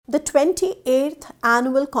The 28th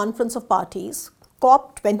Annual Conference of Parties,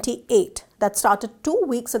 COP28, that started 2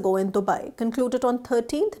 weeks ago in Dubai, concluded on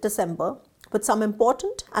 13th December with some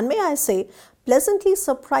important and, may I say, pleasantly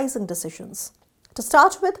surprising decisions. To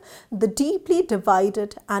start with, the deeply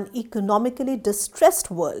divided and economically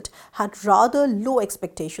distressed world had rather low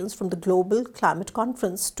expectations from the Global Climate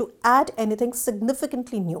Conference to add anything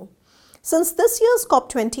significantly new. Since this year's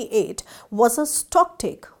COP28 was a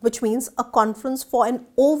stocktake, which means a conference for an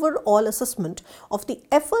overall assessment of the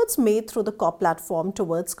efforts made through the COP platform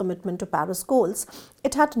towards commitment to Paris goals,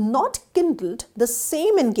 it had not kindled the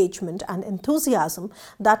same engagement and enthusiasm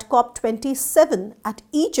that COP27 at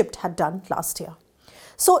Egypt had done last year.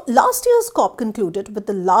 So last year's COP concluded with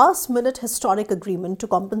the last-minute historic agreement to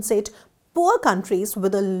compensate poor countries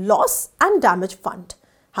with a loss and damage fund.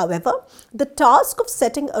 However, the task of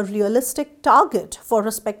setting a realistic target for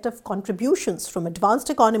respective contributions from advanced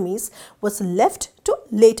economies was left to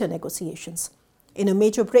later negotiations. In a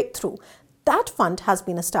major breakthrough, that fund has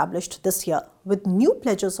been established this year with new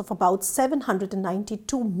pledges of about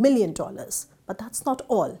 $792 million. But that's not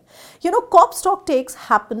all. COP stocktakes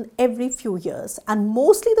happen every few years, and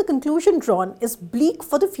mostly the conclusion drawn is bleak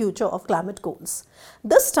for the future of climate goals.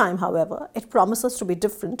 This time, however, it promises to be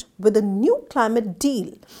different with a new climate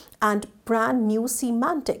deal and brand new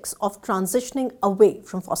semantics of transitioning away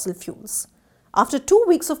from fossil fuels. After 2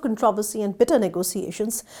 weeks of controversy and bitter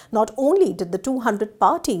negotiations, not only did the 200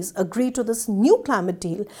 parties agree to this new climate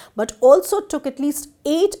deal, but also took at least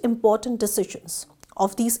 8 important decisions.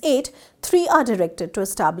 Of these 8, 3 are directed to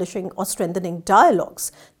establishing or strengthening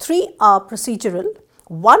dialogues, 3 are procedural,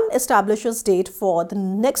 1 establishes date for the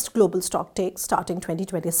next global stocktake starting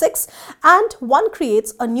 2026, and 1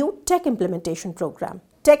 creates a new tech implementation program.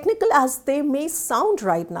 Technical as they may sound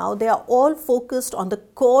right now, they are all focused on the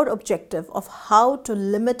core objective of how to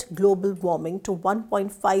limit global warming to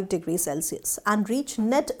 1.5 degrees Celsius and reach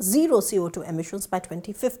net zero CO2 emissions by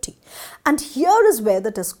 2050. And here is where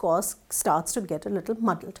the discourse starts to get a little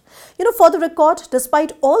muddled. For the record,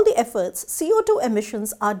 despite all the efforts, CO2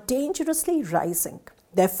 emissions are dangerously rising.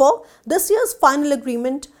 Therefore, this year's final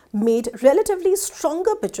agreement made relatively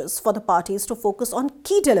stronger pitches for the parties to focus on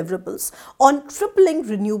key deliverables on tripling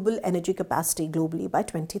renewable energy capacity globally by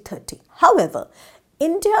 2030. However,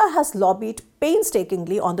 India has lobbied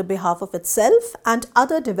painstakingly on the behalf of itself and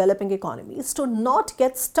other developing economies to not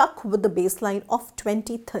get stuck with the baseline of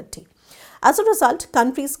 2030. As a result,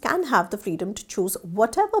 countries can have the freedom to choose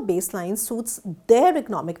whatever baseline suits their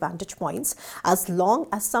economic vantage points as long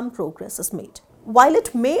as some progress is made. While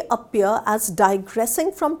it may appear as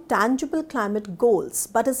digressing from tangible climate goals,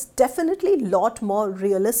 but is definitely a lot more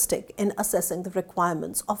realistic in assessing the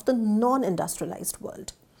requirements of the non-industrialized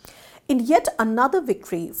world. In yet another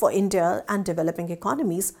victory for India and developing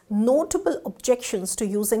economies, notable objections to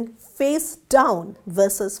using phase down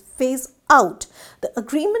versus phase out, the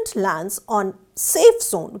agreement lands on safe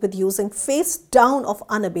zone with using phase down of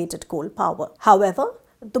unabated coal power. However,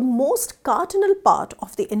 the most cardinal part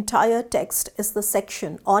of the entire text is the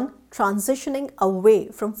section on transitioning away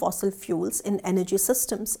from fossil fuels in energy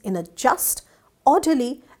systems in a just,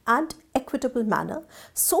 orderly and equitable manner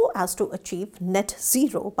so as to achieve net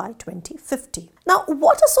zero by 2050. Now,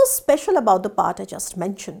 what is so special about the part I just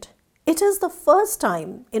mentioned? It is the first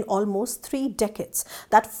time in almost 3 decades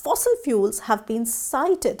that fossil fuels have been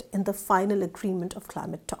cited in the final agreement of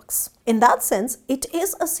climate talks. In that sense, it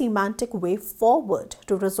is a semantic way forward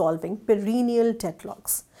to resolving perennial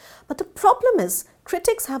deadlocks. But the problem is,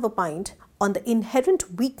 critics have opined on the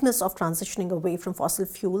inherent weakness of transitioning away from fossil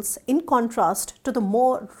fuels in contrast to the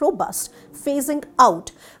more robust phasing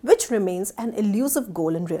out, which remains an elusive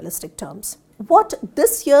goal in realistic terms. What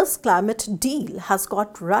this year's climate deal has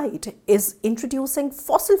got right is introducing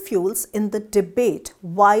fossil fuels in the debate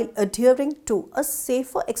while adhering to a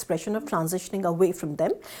safer expression of transitioning away from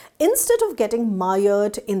them instead of getting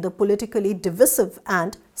mired in the politically divisive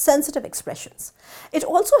and sensitive expressions. It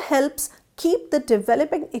also helps keep the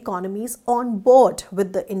developing economies on board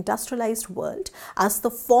with the industrialized world, as the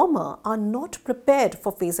former are not prepared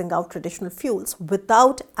for phasing out traditional fuels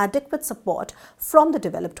without adequate support from the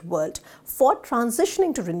developed world for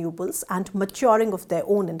transitioning to renewables and maturing of their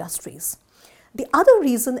own industries. The other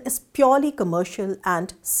reason is purely commercial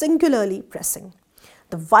and singularly pressing.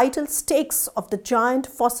 The vital stakes of the giant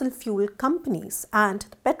fossil fuel companies and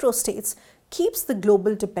the petrostates keeps the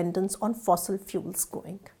global dependence on fossil fuels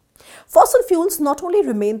going. Fossil fuels not only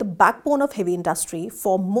remain the backbone of heavy industry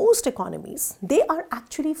for most economies, they are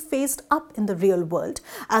actually phased up in the real world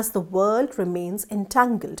as the world remains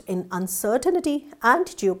entangled in uncertainty and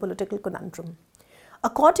geopolitical conundrum.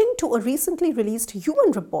 According to a recently released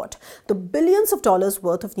UN report, the billions of dollars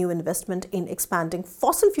worth of new investment in expanding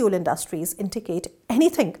fossil fuel industries indicate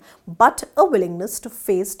anything but a willingness to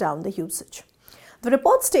phase down the usage. The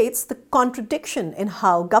report states the contradiction in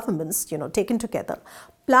how governments, taken together,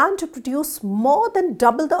 plan to produce more than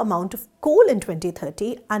double the amount of coal in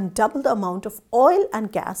 2030 and double the amount of oil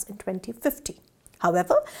and gas in 2050.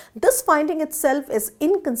 However, this finding itself is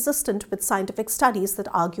inconsistent with scientific studies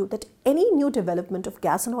that argue that any new development of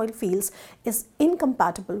gas and oil fields is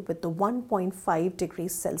incompatible with the 1.5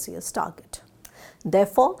 degrees Celsius target.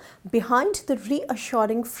 Therefore, behind the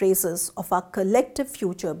reassuring phrases of our collective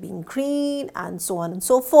future being green and so on and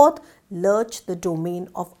so forth, lurch the domain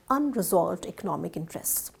of unresolved economic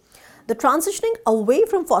interests. The transitioning away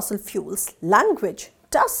from fossil fuels language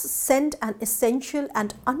does send an essential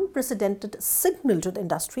and unprecedented signal to the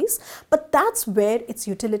industries, but that's where its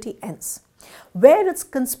utility ends. Where it's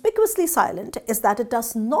conspicuously silent is that it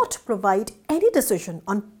does not provide any decision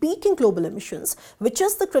on peaking global emissions, which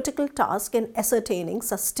is the critical task in ascertaining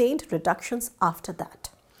sustained reductions after that.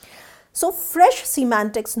 So, fresh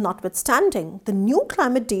semantics notwithstanding, the new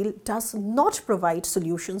climate deal does not provide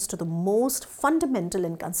solutions to the most fundamental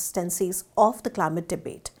inconsistencies of the climate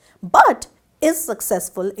debate, but is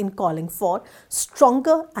successful in calling for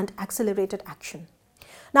stronger and accelerated action.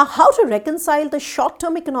 Now, how to reconcile the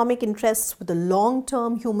short-term economic interests with the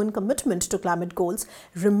long-term human commitment to climate goals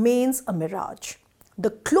remains a mirage.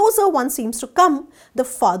 The closer one seems to come, the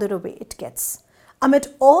farther away it gets. Amid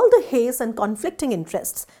all the haze and conflicting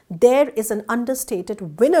interests, there is an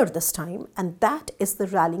understated winner this time, and that is the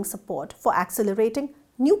rallying support for accelerating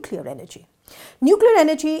nuclear energy. Nuclear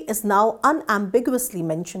energy is now unambiguously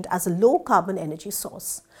mentioned as a low-carbon energy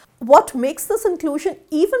source. What makes this inclusion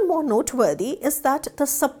even more noteworthy is that the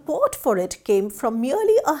support for it came from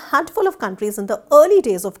merely a handful of countries in the early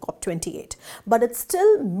days of COP28, but it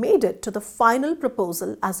still made it to the final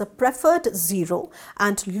proposal as a preferred zero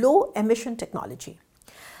and low-emission technology.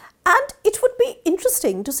 And it would be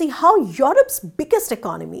interesting to see how Europe's biggest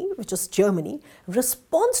economy, which is Germany,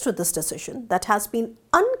 responds to this decision that has been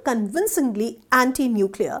unconvincingly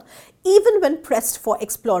anti-nuclear, even when pressed for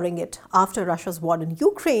exploring it after Russia's war in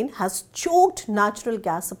Ukraine has choked natural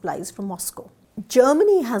gas supplies from Moscow.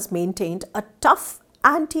 Germany has maintained a tough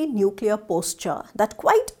anti-nuclear posture that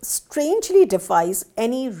quite strangely defies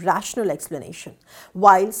any rational explanation,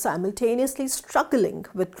 while simultaneously struggling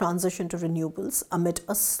with transition to renewables amid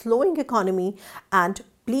a slowing economy and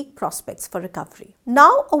bleak prospects for recovery.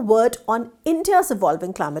 Now, a word on India's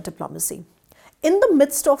evolving climate diplomacy. In the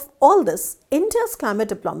midst of all this, India's climate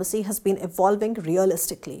diplomacy has been evolving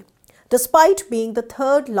realistically. Despite being the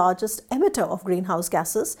third largest emitter of greenhouse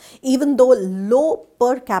gases, even though low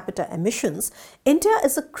per capita emissions, India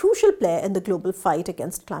is a crucial player in the global fight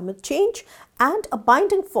against climate change and a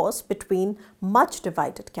binding force between much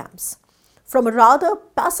divided camps. From a rather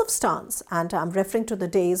passive stance, and I'm referring to the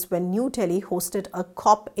days when New Delhi hosted a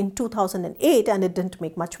COP in 2008 and it didn't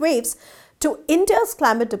make much waves, to India's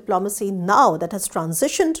climate diplomacy now that has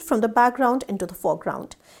transitioned from the background into the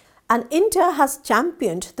foreground. And India has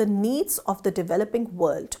championed the needs of the developing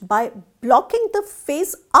world by blocking the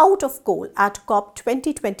phase out of coal at COP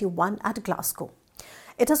 2021 at Glasgow.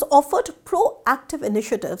 It has offered proactive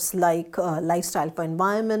initiatives like Lifestyle for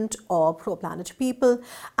Environment or Pro-Planet People,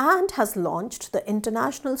 and has launched the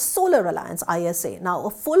International Solar Alliance ISA, now a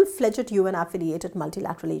full-fledged UN-affiliated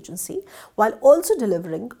multilateral agency, while also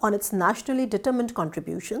delivering on its nationally determined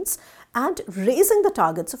contributions and raising the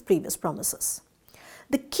targets of previous promises.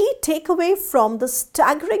 The key takeaway from the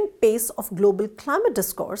staggering pace of global climate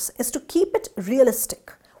discourse is to keep it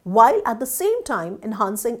realistic, while at the same time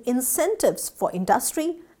enhancing incentives for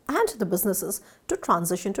industry and the businesses to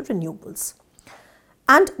transition to renewables.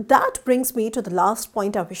 And that brings me to the last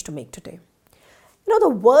point I wish to make today. The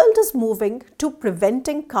world is moving to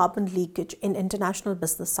preventing carbon leakage in international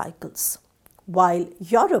business cycles. While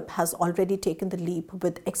Europe has already taken the leap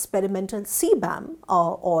with experimental CBAM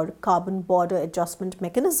or Carbon Border Adjustment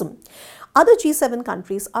Mechanism, other G7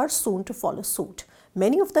 countries are soon to follow suit.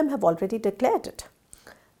 Many of them have already declared it.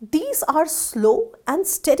 These are slow and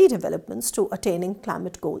steady developments to attaining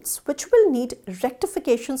climate goals, which will need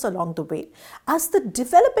rectifications along the way as the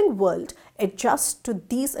developing world adjusts to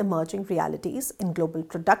these emerging realities in global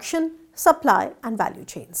production, supply, and value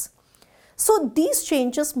chains. So these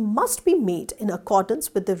changes must be made in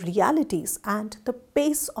accordance with the realities and the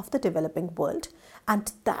pace of the developing world,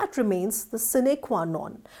 and that remains the sine qua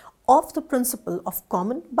non of the principle of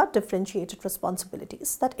common but differentiated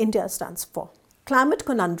responsibilities that India stands for. Climate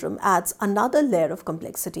conundrum adds another layer of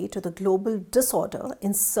complexity to the global disorder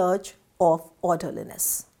in search of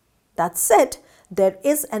orderliness. That said, there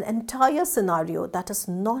is an entire scenario that is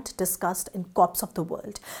not discussed in COPs of the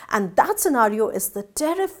world. And that scenario is the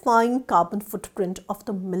terrifying carbon footprint of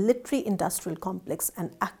the military-industrial complex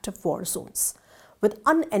and active war zones. With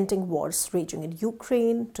unending wars raging in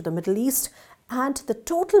Ukraine, to the Middle East, and the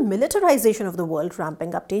total militarization of the world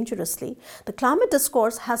ramping up dangerously, the climate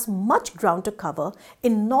discourse has much ground to cover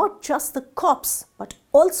in not just the COPs, but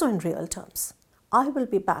also in real terms. I will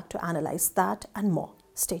be back to analyze that and more.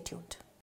 Stay tuned.